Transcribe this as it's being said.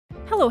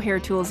Hello Hair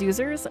Tools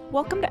users!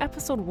 Welcome to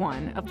episode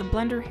 1 of the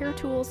Blender Hair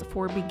Tools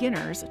for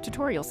Beginners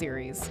tutorial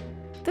series.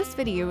 This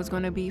video is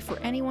going to be for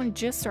anyone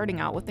just starting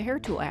out with the hair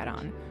tool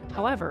add-on.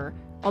 However,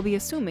 I'll be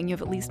assuming you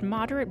have at least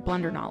moderate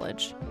Blender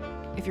knowledge.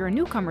 If you're a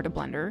newcomer to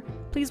Blender,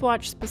 please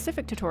watch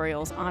specific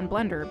tutorials on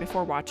Blender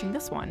before watching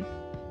this one.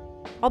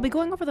 I'll be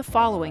going over the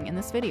following in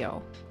this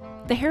video: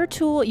 the hair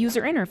tool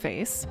user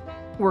interface,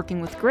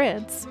 working with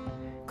grids,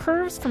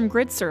 curves from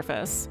grid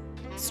surface,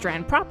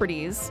 strand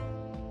properties,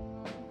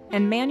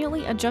 and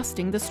manually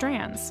adjusting the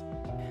strands.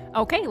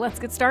 Okay, let's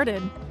get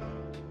started.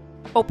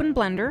 Open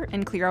Blender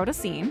and clear out a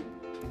scene.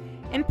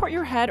 Import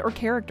your head or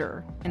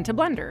character into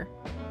Blender.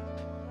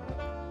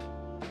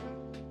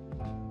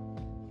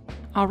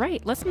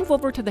 Alright, let's move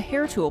over to the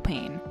hair tool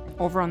pane,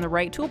 over on the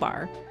right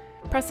toolbar.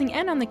 Pressing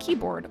N on the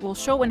keyboard will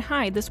show and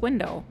hide this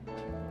window.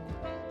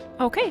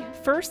 Okay,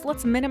 first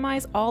let's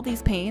minimize all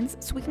these panes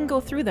so we can go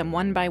through them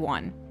one by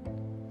one.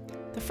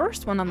 The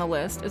first one on the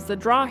list is the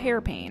Draw Hair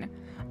pane.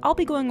 I'll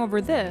be going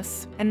over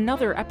this in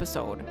another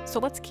episode,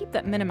 so let's keep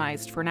that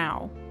minimized for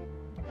now.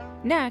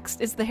 Next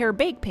is the Hair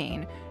Bake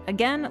pane.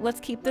 Again, let's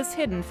keep this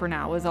hidden for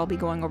now, as I'll be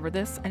going over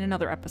this in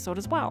another episode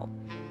as well.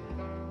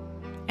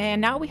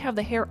 And now we have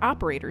the Hair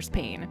Operators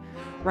pane.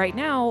 Right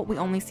now, we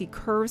only see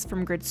curves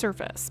from grid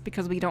surface,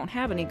 because we don't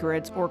have any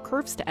grids or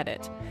curves to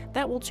edit.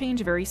 That will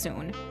change very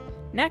soon.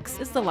 Next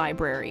is the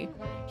Library.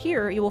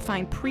 Here, you will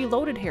find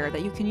preloaded hair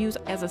that you can use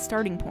as a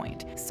starting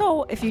point.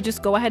 So, if you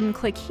just go ahead and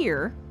click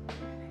here,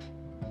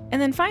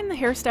 and then find the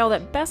hairstyle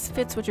that best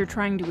fits what you're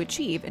trying to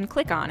achieve and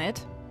click on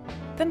it,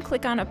 then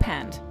click on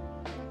Append.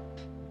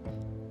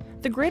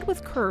 The grid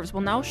with curves will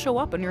now show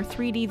up in your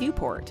 3D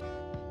viewport.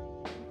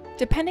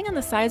 Depending on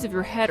the size of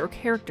your head or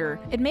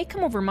character, it may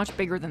come over much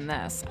bigger than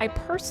this. I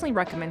personally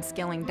recommend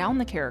scaling down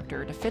the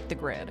character to fit the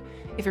grid.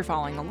 If you're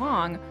following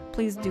along,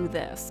 please do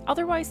this.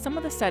 Otherwise, some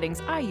of the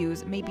settings I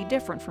use may be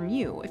different from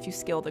you if you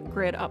scale the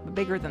grid up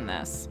bigger than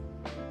this.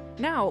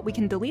 Now, we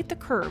can delete the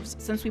curves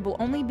since we will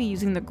only be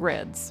using the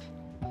grids.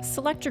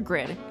 Select your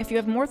grid. If you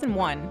have more than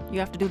one, you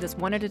have to do this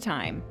one at a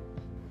time.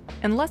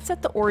 And let's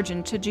set the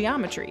origin to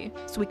geometry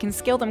so we can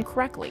scale them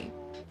correctly.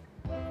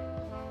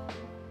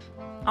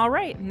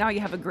 Alright, now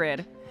you have a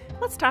grid.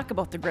 Let's talk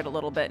about the grid a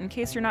little bit in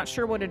case you're not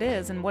sure what it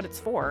is and what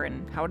it's for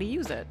and how to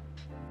use it.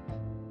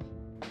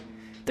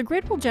 The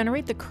grid will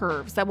generate the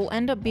curves that will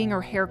end up being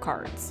our hair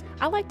cards.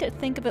 I like to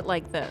think of it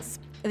like this.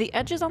 The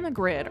edges on the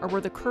grid are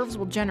where the curves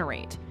will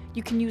generate.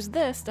 You can use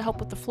this to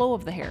help with the flow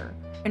of the hair.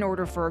 In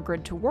order for a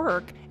grid to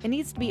work, it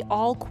needs to be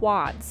all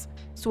quads.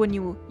 So when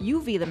you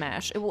UV the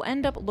mesh, it will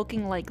end up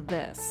looking like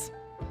this.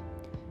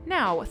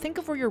 Now, think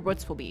of where your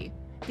roots will be.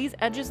 These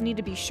edges need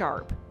to be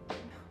sharp.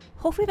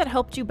 Hopefully that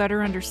helped you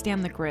better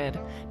understand the grid.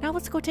 Now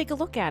let's go take a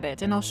look at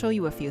it and I'll show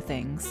you a few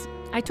things.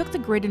 I took the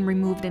grid and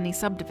removed any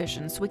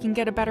subdivisions so we can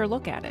get a better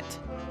look at it.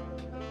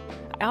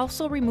 I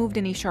also removed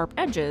any sharp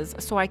edges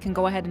so I can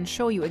go ahead and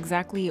show you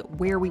exactly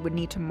where we would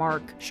need to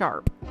mark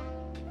sharp.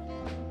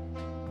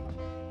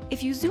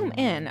 If you zoom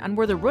in on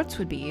where the roots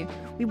would be,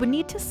 we would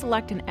need to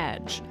select an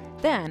edge.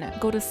 Then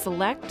go to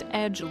Select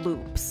Edge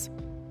Loops.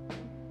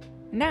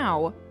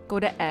 Now go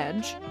to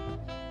Edge,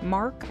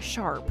 Mark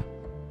Sharp.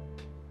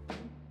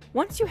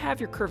 Once you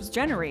have your curves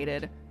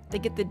generated, they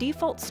get the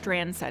default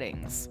strand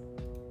settings.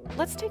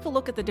 Let's take a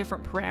look at the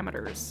different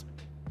parameters.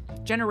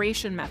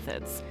 Generation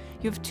methods.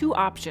 You have two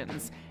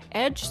options: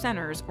 edge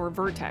centers or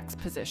vertex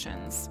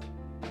positions.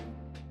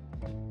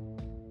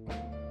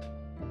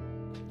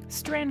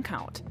 Strand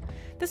count.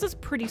 This is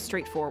pretty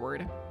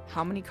straightforward.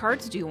 How many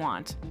cards do you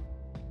want?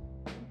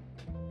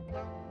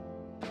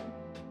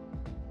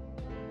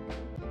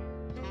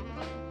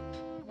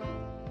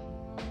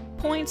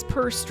 Points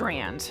per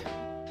strand.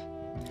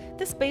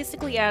 This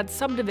basically adds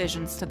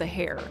subdivisions to the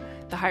hair.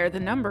 The higher the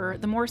number,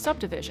 the more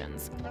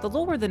subdivisions. The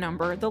lower the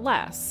number, the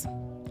less.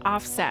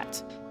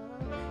 Offset.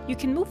 You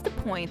can move the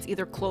points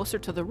either closer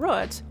to the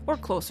root or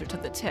closer to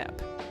the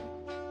tip.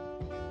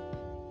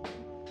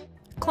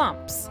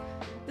 Clumps.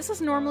 This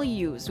is normally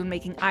used when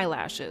making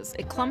eyelashes.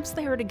 It clumps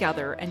the hair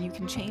together and you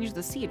can change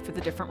the seed for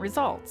the different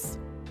results.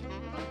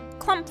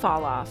 Clump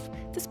fall off.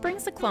 This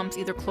brings the clumps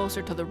either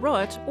closer to the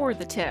root or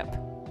the tip.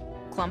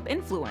 Clump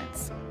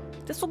influence.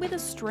 This will be the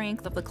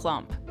strength of the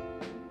clump.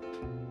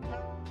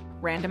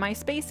 Randomize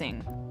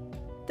spacing.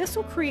 This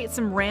will create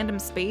some random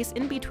space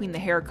in between the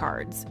hair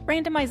cards.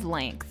 Randomize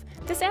length.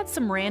 This adds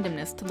some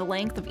randomness to the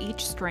length of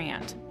each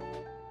strand.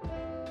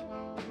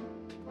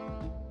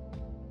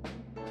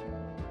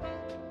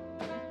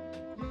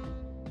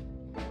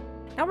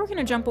 Now we're going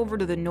to jump over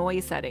to the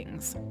noise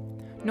settings.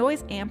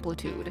 Noise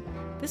amplitude.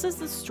 This is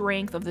the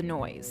strength of the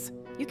noise.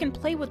 You can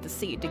play with the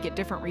seed to get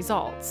different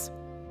results.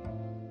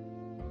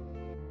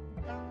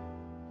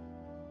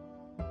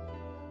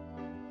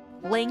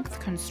 Length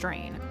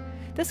constrain.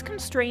 This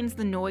constrains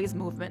the noise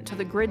movement to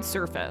the grid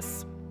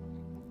surface.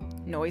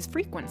 Noise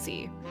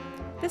frequency.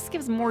 This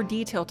gives more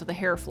detail to the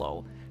hair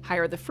flow.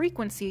 Higher the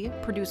frequency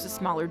produces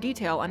smaller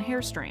detail on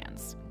hair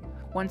strands.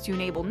 Once you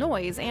enable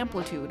noise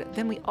amplitude,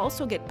 then we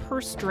also get per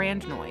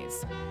strand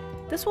noise.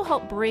 This will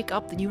help break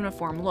up the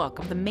uniform look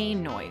of the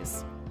main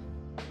noise.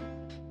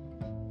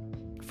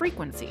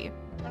 frequency.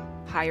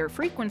 Higher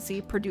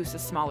frequency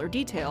produces smaller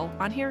detail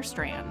on hair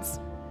strands.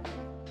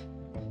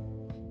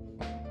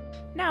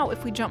 Now,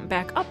 if we jump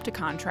back up to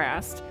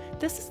contrast,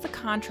 this is the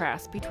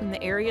contrast between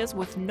the areas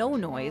with no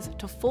noise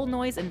to full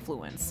noise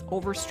influence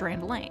over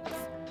strand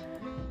length.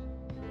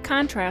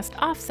 Contrast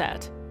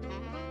offset.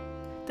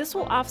 This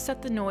will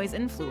offset the noise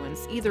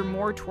influence either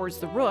more towards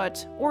the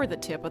root or the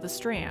tip of the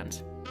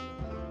strand.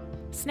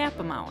 Snap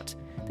amount.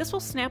 This will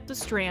snap the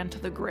strand to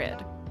the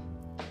grid.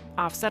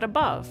 Offset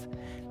above.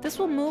 This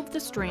will move the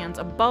strands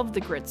above the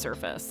grid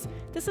surface.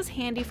 This is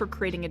handy for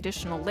creating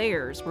additional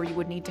layers where you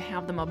would need to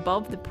have them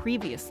above the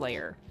previous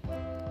layer.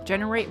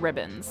 Generate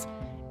ribbons.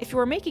 If you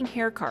are making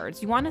hair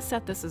cards, you want to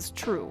set this as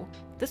true.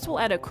 This will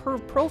add a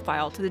curved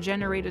profile to the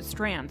generated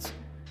strands.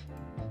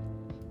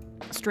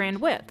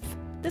 Strand width.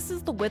 This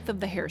is the width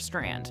of the hair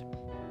strand.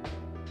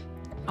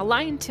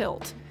 Align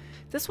tilt.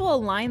 This will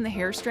align the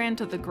hair strand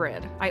to the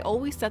grid. I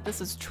always set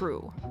this as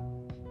true.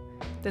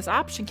 This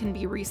option can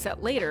be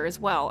reset later as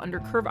well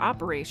under curve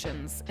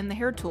operations in the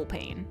hair tool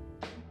pane.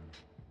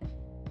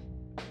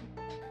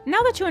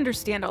 Now that you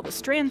understand all the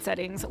strand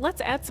settings, let's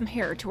add some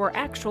hair to our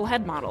actual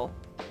head model.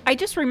 I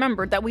just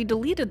remembered that we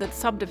deleted the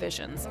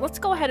subdivisions. Let's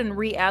go ahead and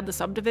re-add the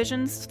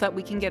subdivisions so that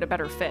we can get a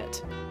better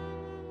fit.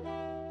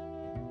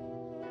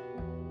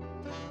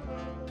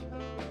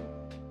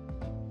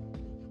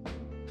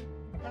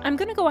 I'm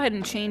going to go ahead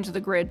and change the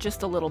grid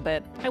just a little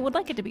bit. I would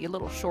like it to be a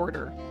little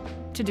shorter.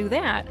 To do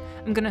that,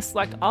 I'm going to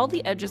select all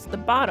the edges at the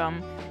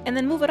bottom and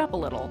then move it up a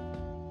little.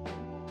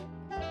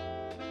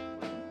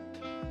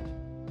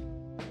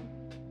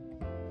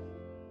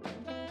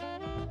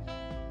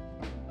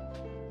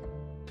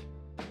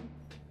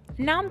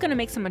 Now I'm going to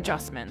make some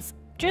adjustments,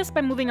 just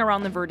by moving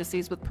around the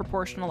vertices with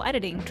proportional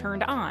editing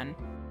turned on.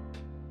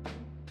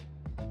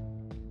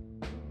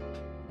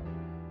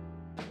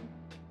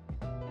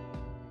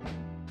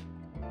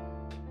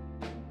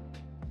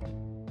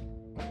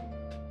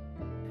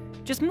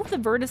 Just move the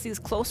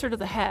vertices closer to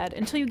the head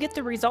until you get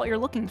the result you're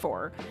looking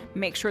for.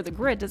 Make sure the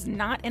grid does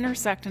not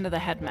intersect into the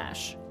head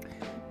mesh.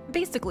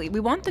 Basically,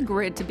 we want the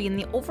grid to be in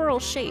the overall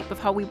shape of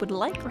how we would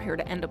like our hair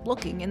to end up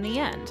looking in the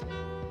end.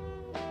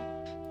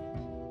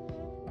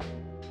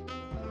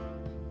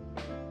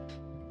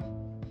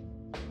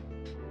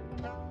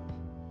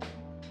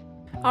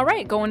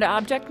 Alright, go into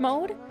object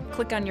mode,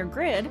 click on your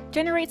grid,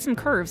 generate some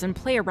curves and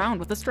play around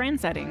with the strand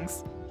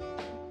settings.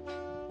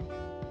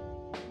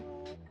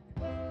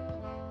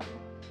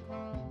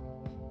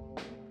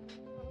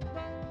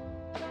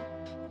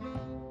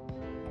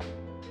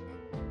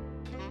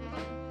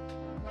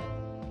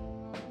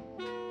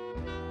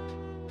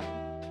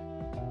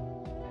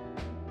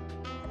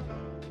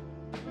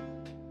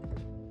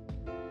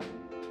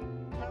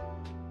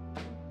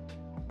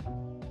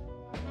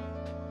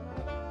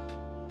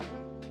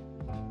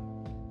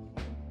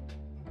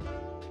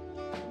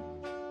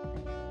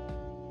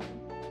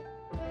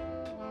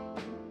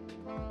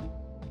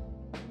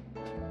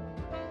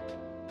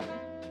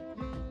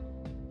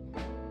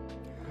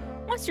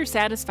 Once you're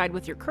satisfied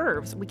with your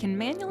curves, we can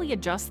manually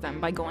adjust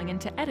them by going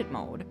into edit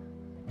mode.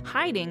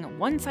 Hiding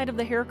one side of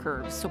the hair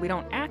curves so we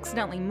don't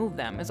accidentally move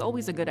them is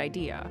always a good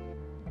idea.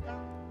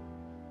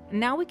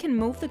 Now we can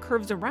move the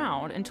curves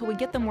around until we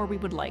get them where we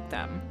would like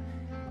them.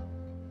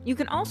 You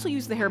can also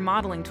use the hair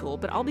modeling tool,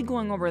 but I'll be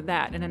going over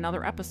that in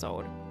another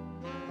episode.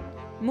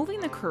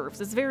 Moving the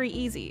curves is very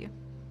easy.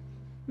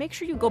 Make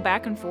sure you go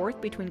back and forth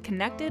between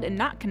connected and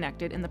not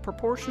connected in the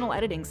proportional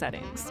editing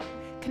settings.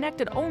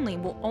 Connected only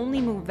will only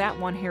move that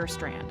one hair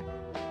strand.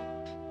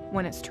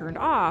 When it's turned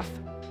off,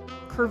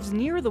 curves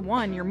near the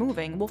one you're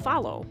moving will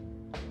follow.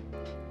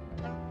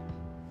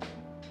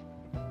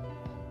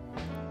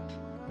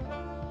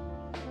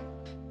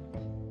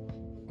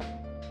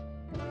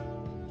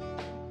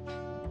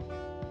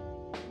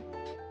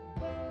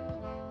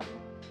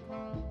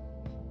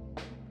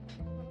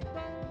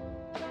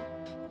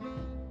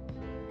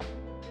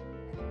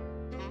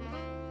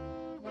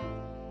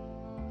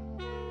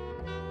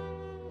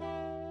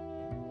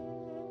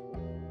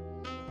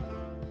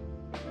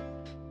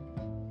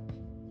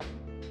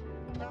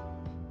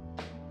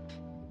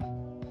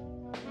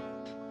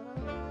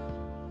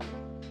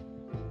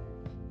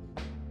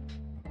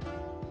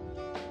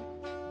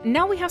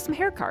 Now we have some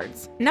hair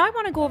cards. Now I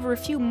want to go over a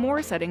few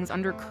more settings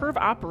under curve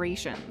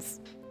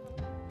operations.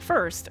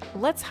 First,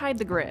 let's hide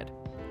the grid.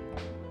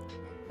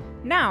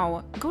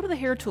 Now, go to the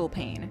hair tool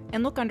pane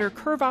and look under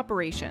curve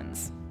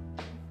operations.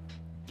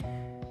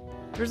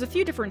 There's a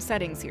few different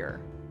settings here.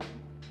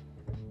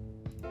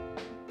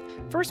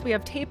 First, we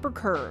have taper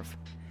curve.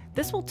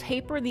 This will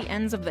taper the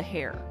ends of the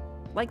hair,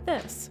 like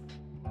this.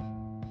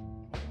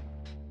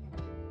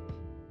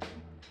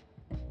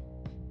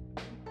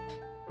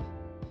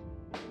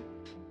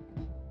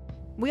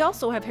 We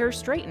also have hair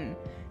straighten.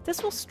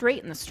 This will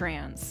straighten the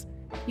strands.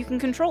 You can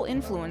control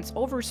influence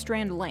over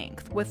strand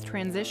length with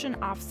transition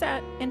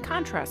offset and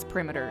contrast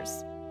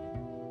parameters.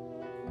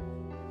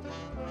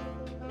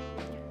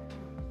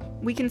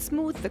 We can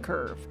smooth the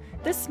curve.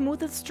 This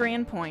smooths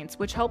strand points,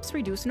 which helps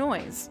reduce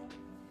noise.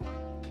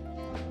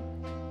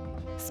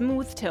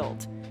 Smooth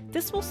tilt.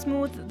 This will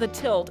smooth the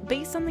tilt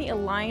based on the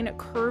align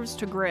curves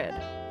to grid.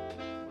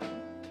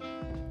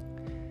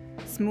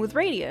 Smooth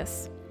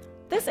radius.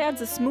 This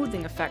adds a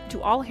smoothing effect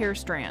to all hair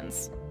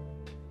strands.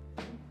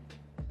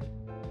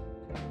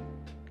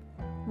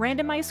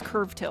 Randomize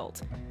curve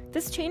tilt.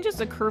 This changes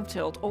the curve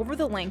tilt over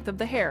the length of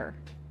the hair.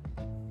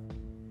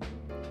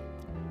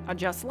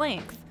 Adjust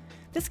length.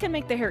 This can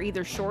make the hair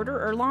either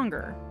shorter or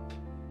longer.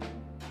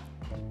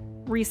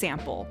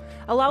 Resample.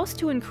 Allows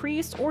to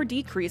increase or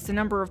decrease the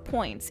number of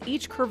points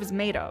each curve is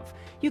made of.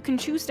 You can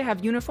choose to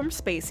have uniform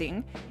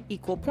spacing,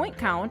 equal point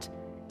count,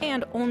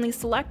 and only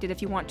selected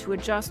if you want to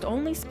adjust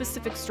only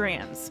specific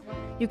strands.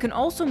 You can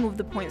also move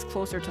the points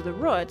closer to the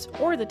root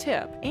or the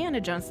tip and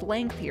adjust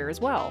length here as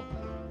well.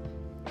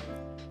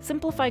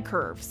 Simplify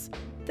curves.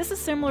 This is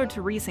similar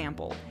to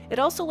resample. It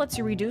also lets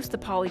you reduce the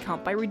poly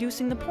count by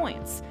reducing the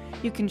points.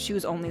 You can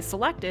choose only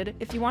selected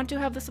if you want to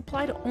have this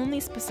apply to only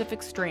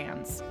specific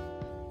strands.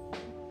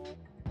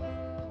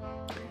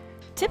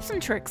 Tips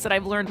and tricks that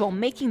I've learned while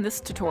making this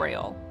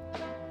tutorial.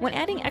 When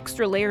adding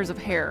extra layers of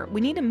hair,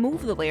 we need to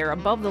move the layer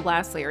above the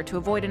last layer to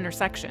avoid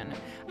intersection.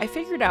 I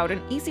figured out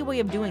an easy way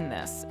of doing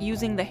this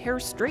using the hair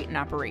straighten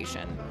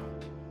operation.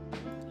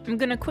 I'm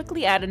going to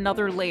quickly add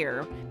another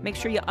layer. Make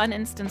sure you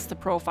uninstance the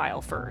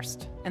profile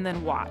first, and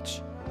then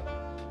watch.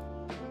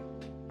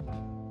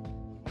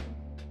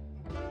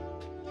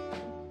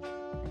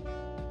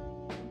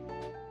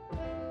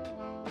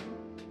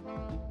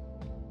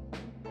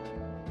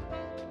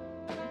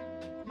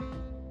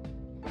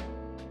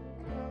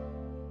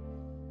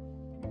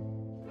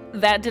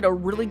 That did a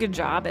really good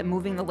job at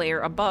moving the layer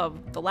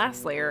above the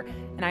last layer,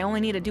 and I only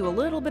need to do a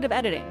little bit of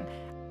editing.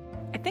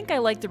 I think I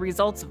like the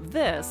results of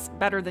this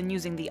better than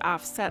using the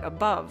offset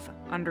above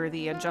under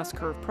the adjust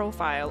curve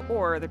profile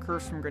or the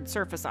curves from grid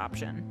surface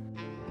option.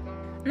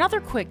 Another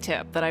quick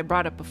tip that I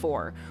brought up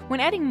before, when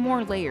adding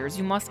more layers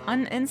you must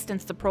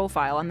uninstance the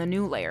profile on the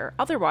new layer,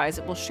 otherwise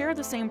it will share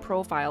the same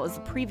profile as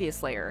the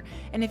previous layer,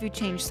 and if you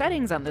change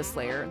settings on this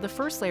layer, the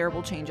first layer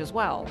will change as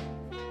well.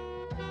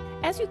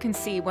 As you can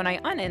see, when I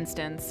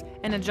uninstance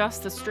and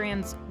adjust the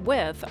strand's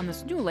width on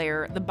this new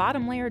layer, the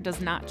bottom layer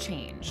does not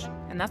change,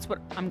 and that's what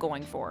I'm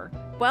going for.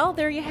 Well,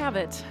 there you have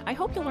it. I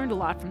hope you learned a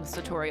lot from this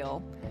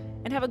tutorial,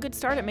 and have a good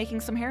start at making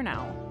some hair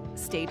now.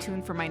 Stay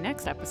tuned for my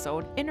next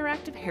episode,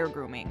 Interactive Hair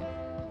Grooming.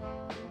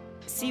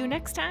 See you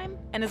next time,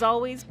 and as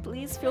always,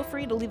 please feel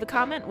free to leave a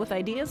comment with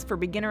ideas for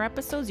beginner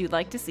episodes you'd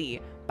like to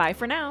see. Bye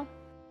for now!